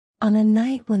On a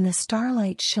night when the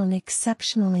starlight shone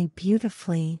exceptionally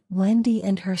beautifully, Wendy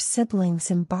and her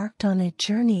siblings embarked on a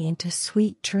journey into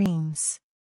sweet dreams.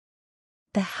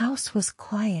 The house was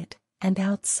quiet, and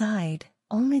outside,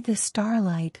 only the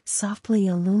starlight softly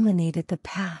illuminated the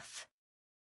path.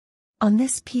 On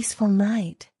this peaceful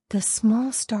night, the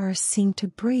small stars seemed to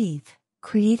breathe,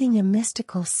 creating a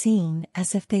mystical scene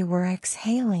as if they were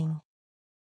exhaling.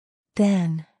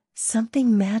 Then,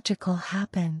 something magical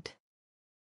happened.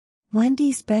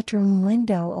 Wendy's bedroom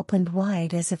window opened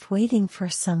wide as if waiting for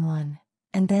someone,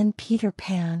 and then Peter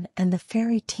Pan and the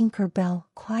fairy Tinker Bell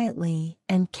quietly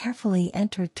and carefully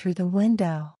entered through the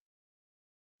window.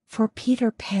 For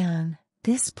Peter Pan,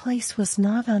 this place was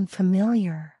not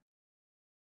unfamiliar.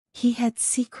 He had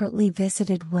secretly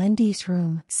visited Wendy's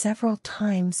room several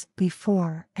times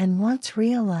before and once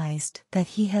realized that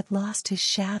he had lost his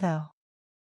shadow.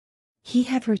 He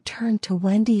had returned to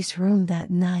Wendy's room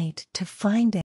that night to find it